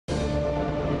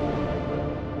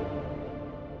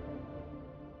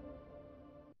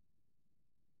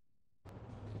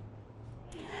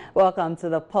Welcome to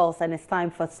the Pulse, and it's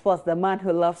time for sports. The man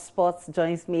who loves sports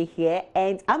joins me here,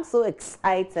 and I'm so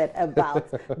excited about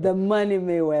the Money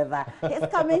Mayweather. He's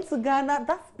coming to Ghana.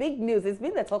 That's big news. It's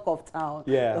been the talk of town.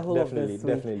 Yeah, the whole definitely, of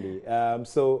this week. definitely.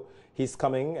 So he's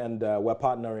coming, and we're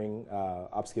partnering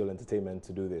Upscale Entertainment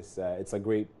to do this. It's a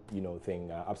great, thing.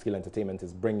 Upscale Entertainment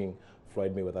is bringing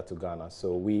Floyd Mayweather to Ghana,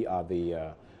 so we are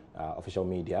the official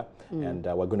media, and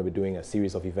we're going to be doing a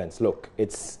series of events. Look,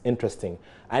 it's interesting.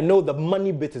 I know the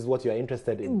money bit is what you're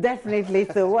interested in. Definitely.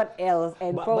 So what else?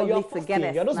 And but you're to get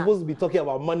it. You're not supposed to be talking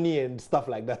about money and stuff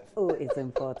like that. Oh, it's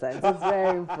important. It's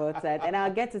very important. And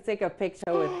I'll get to take a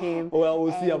picture with him. Well,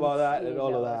 we'll see about that and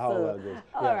all of that, how that goes.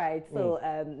 All right. So,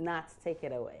 Nat, take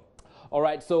it away. All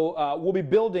right, so we'll be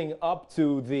building up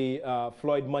to the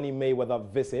Floyd Money Mayweather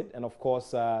visit, and of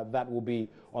course that will be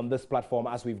on this platform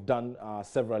as we've done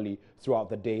severally throughout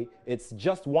the day. It's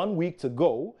just 1 week to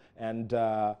go, and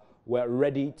we're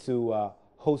ready to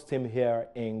host him here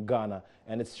in Ghana,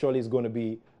 and it surely is going to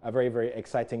be a very, very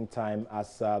exciting time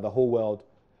as the whole world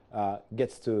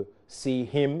gets to see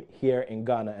him here in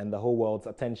Ghana, and the whole world's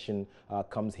attention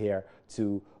comes here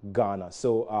to Ghana.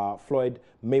 So Floyd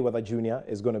Mayweather Jr.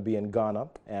 is going to be in Ghana,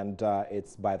 and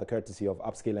it's by the courtesy of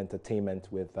Upscale Entertainment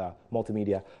with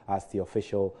Multimedia as the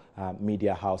official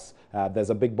media house. There's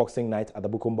a big boxing night at the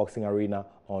Bukom Boxing Arena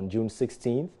on June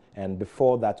 16th, and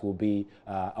before that will be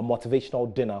a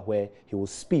motivational dinner where he will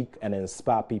speak and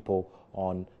inspire people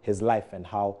on his life and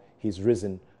how he's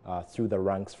risen through the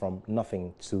ranks from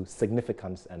nothing to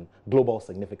significance and global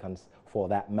significance for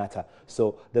that matter.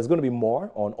 So there's going to be more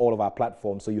on all of our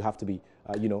platforms, so you have to be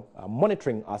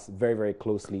monitoring us very, very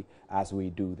closely as we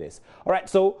do this. All right,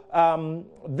 so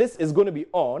this is going to be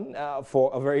on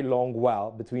for a very long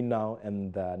while between now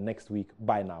and next week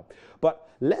by now. But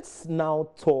let's now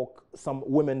talk some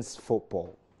women's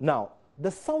football. Now,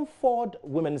 the Sanford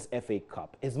Women's FA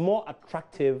Cup is more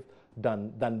attractive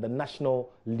than the National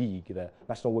League, the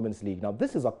National Women's League. Now,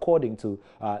 this is according to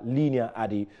Lenier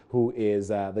Addy, who is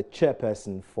the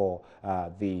chairperson for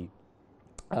the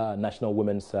National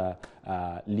Women's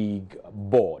League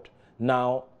board.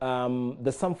 Now,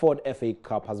 the Sanford FA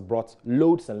Cup has brought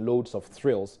loads and loads of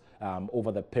thrills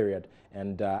over the period.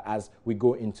 And as we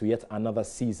go into yet another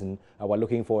season, we're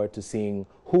looking forward to seeing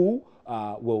who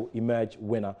will emerge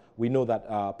winner. We know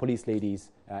that Police Ladies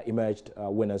emerged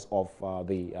winners of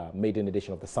the maiden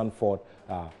edition of the Sanford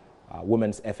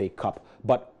Women's FA Cup.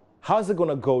 But how is it going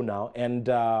to go now? And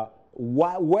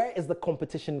where is the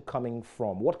competition coming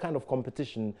from? What kind of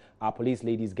competition are Police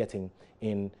Ladies getting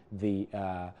in the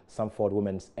Sanford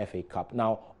Women's FA Cup?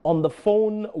 Now, on the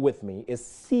phone with me is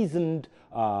seasoned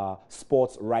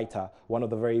sports writer, one of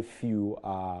the very few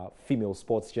female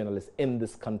sports journalists in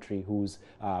this country who's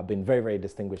been very, very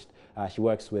distinguished. She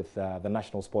works with the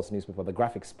National Sports Newspaper, the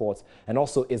Graphic Sports, and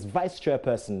also is vice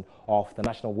chairperson of the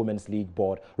National Women's League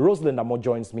Board. Rosalind Amo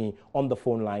joins me on the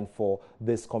phone line for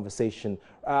this conversation.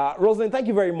 Rosalind, thank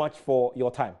you very much for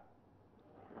your time.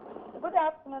 Good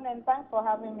afternoon, and thanks for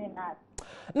having me, Nat.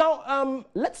 Now,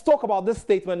 let's talk about this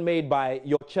statement made by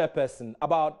your chairperson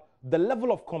about the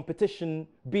level of competition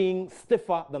being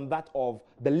stiffer than that of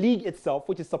the league itself,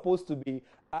 which is supposed to be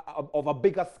of a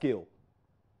bigger scale.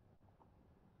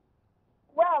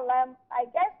 Well, I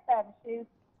guess she's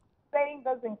saying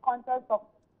this in context of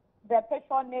the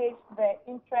patronage, the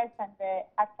interest, and the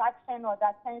attraction or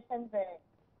the attention the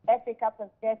FA Cup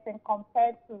is getting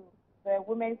compared to the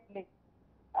Women's League.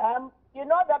 You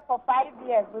know that for 5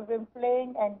 years we've been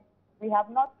playing and we have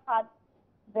not had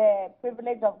the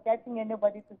privilege of getting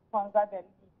anybody to sponsor the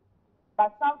league.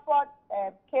 But Sanford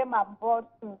came on board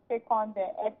to take on the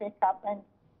FA Cup, and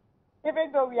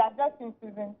even though we are just in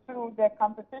season 2, the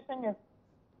competition is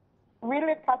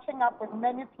really catching up with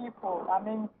many people. I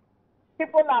mean,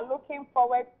 people are looking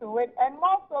forward to it, and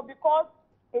more so because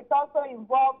it also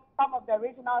involves some of the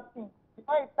regional teams. It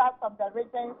starts from the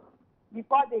regions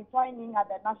before they join in at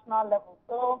the national level.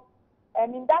 So,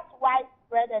 and in that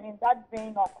widespread and in that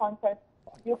vein of contest,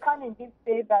 you can indeed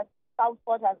say that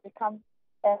Sanford has become,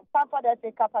 Sanford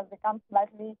FA Cup has become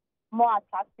slightly more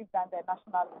attractive than the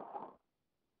national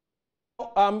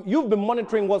league. You've been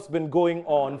monitoring what's been going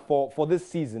on for this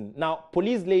season. Now,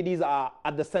 Police Ladies are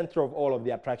at the center of all of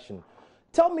the attraction.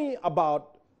 Tell me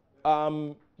about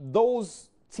those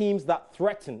teams that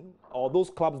threaten, or those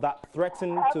clubs that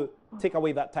threaten to take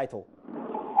away that title.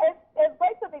 It's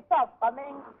going to be tough. I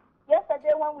mean,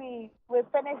 yesterday when we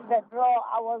finished the draw,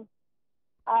 I was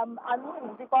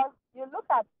amused because you look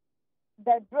at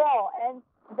the draw and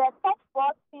the top 4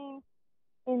 teams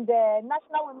in the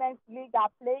National Women's League are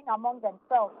playing among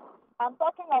themselves. I'm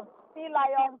talking of Sea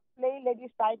Lions playing Lady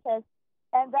Strikers,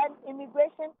 And then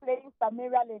immigration playing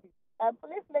Samaria ladies.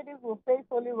 Police ladies will face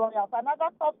Holy Royals, another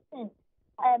tough team.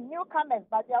 Newcomers,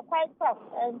 but they are quite tough.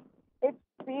 And it's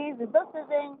easy. This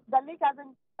season, the league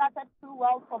hasn't started too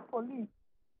well for police.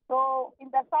 So in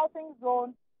the Southern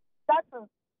Zone, that is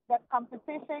the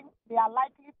competition they are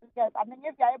likely to get. I mean,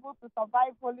 if they are able to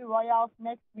survive Holy Royals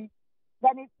next week,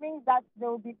 then it means that they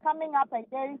will be coming up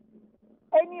against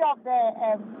any of the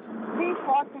three,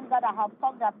 four teams that I have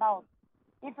talked about.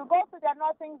 If you go to the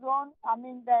Northern Zone, I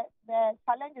mean, the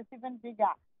challenge is even bigger.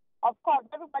 Of course,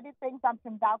 everybody thinks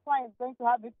Team Dakwa is going to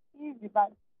have it easy,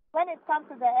 but when it comes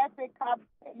to the FA Cup,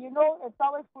 you know, it's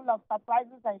always full of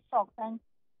surprises and shocks. And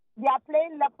they are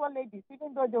playing Lepo ladies,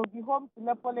 even though they will be home to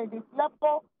Lepo ladies.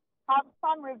 Lepo have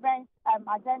some revenge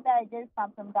agenda against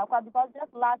Team Dakwa because just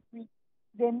last week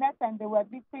they met and they were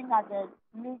beating at the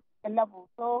league level.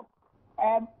 So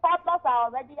Fabulous are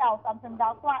already out. Team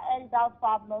Dakwa held out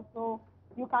Fabulous, so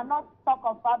you cannot talk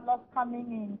of Fabulous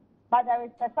coming in. But there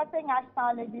is a certain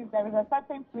Ashtown ladies, there is a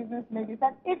certain Prisons ladies,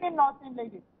 and even Northern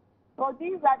ladies. So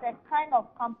these are the kind of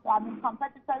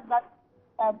competitors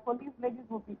that police ladies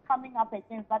will be coming up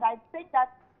against. But I think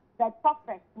that the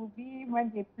toughest will be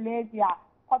when they play their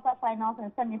quarterfinals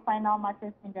and semi-final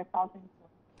matches in the Southern Zone.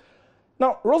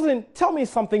 Now, Rosalind, tell me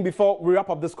something before we wrap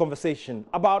up this conversation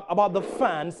about the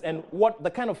fans and what the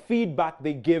kind of feedback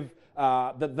they give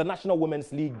the National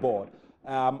Women's League Board.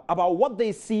 About what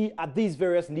they see at these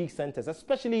various league centers,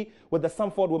 especially with the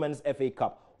Sanford Women's FA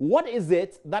Cup. What is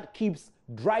it that keeps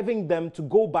driving them to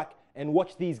go back and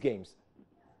watch these games?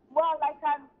 Well, I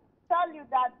can tell you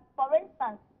that, for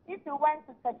instance, if you went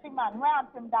to Techiman, where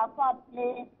Team Dakwa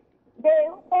play, they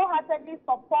wholeheartedly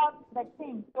support the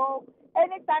team. So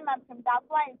anytime Team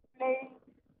Dakwa is playing,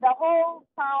 the whole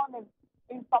town is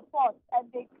in support, and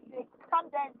they come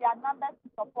there in their numbers to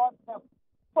support them.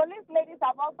 Police ladies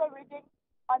have also ridden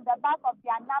on the back of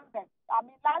their numbers. I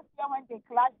mean, last year when they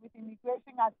clashed with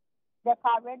immigration at the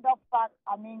Carrendo Park,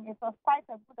 I mean, it was quite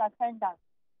a good attendance.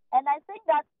 And I think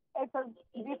that it is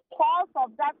because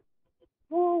of that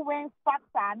who wins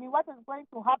factor. I mean, what is going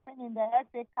to happen in the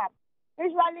FA Cup?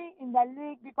 Usually in the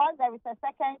league, because there is a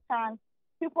second chance,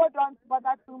 people don't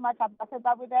bother too much about it.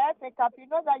 But with the FA Cup, you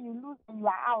know that you lose and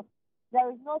you are out. There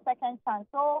is no second chance.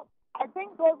 So I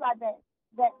think those are the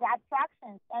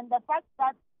attractions, and the fact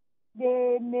that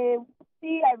they may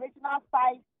see a regional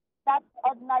side that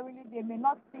ordinarily they may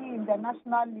not see in the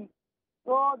National League.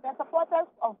 So the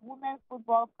supporters of women's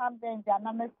football come there in their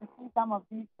numbers to see some of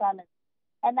these talents.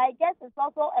 And I guess it's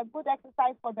also a good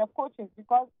exercise for the coaches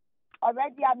because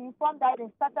already I'm informed that they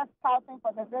started scouting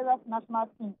for the various national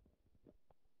teams.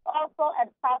 Also a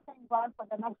scouting ground for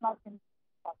the national team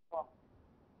as well.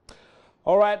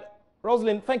 All right.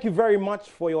 Rosalind, thank you very much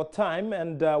for your time,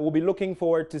 and we'll be looking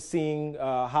forward to seeing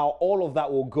how all of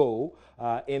that will go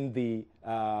in the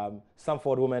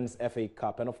Sanford Women's FA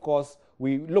Cup. And of course,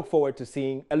 we look forward to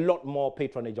seeing a lot more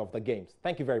patronage of the games.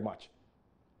 Thank you very much.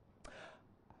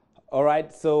 All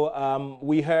right, so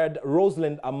we heard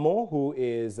Rosalind Amo, who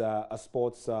is a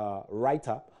sports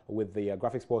writer with the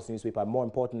Graphic Sports newspaper, more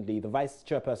importantly, the vice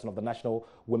chairperson of the National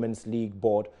Women's League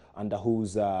Board, under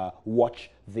whose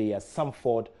watch the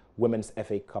Sanford Women's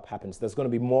FA Cup happens. There's going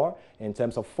to be more in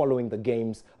terms of following the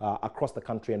games across the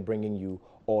country and bringing you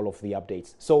all of the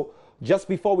updates. So just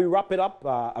before we wrap it up,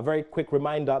 a very quick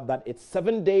reminder that it's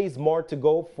 7 days more to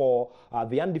go for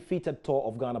the undefeated tour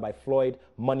of Ghana by Floyd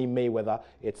Money Mayweather.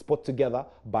 It's put together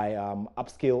by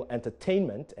Upscale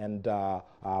Entertainment, and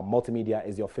Multimedia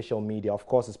is the official media. Of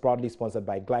course, it's proudly sponsored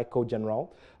by Glyco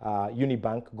General,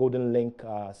 Unibank, Golden Link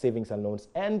Savings and Loans,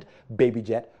 and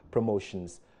BabyJet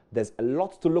Promotions. There's a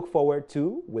lot to look forward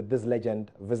to with this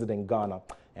legend visiting Ghana,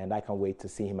 and I can't wait to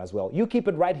see him as well. You keep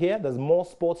it right here. There's more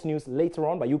sports news later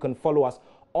on, but you can follow us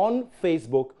on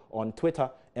Facebook, on Twitter,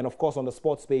 and of course on the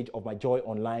sports page of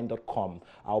myjoyonline.com.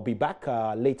 I'll be back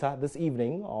later this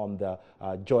evening on the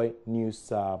Joy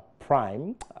News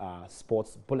Prime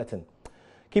Sports Bulletin.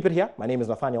 Keep it here. My name is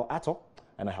Nathaniel Atto,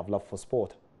 and I have love for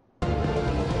sport.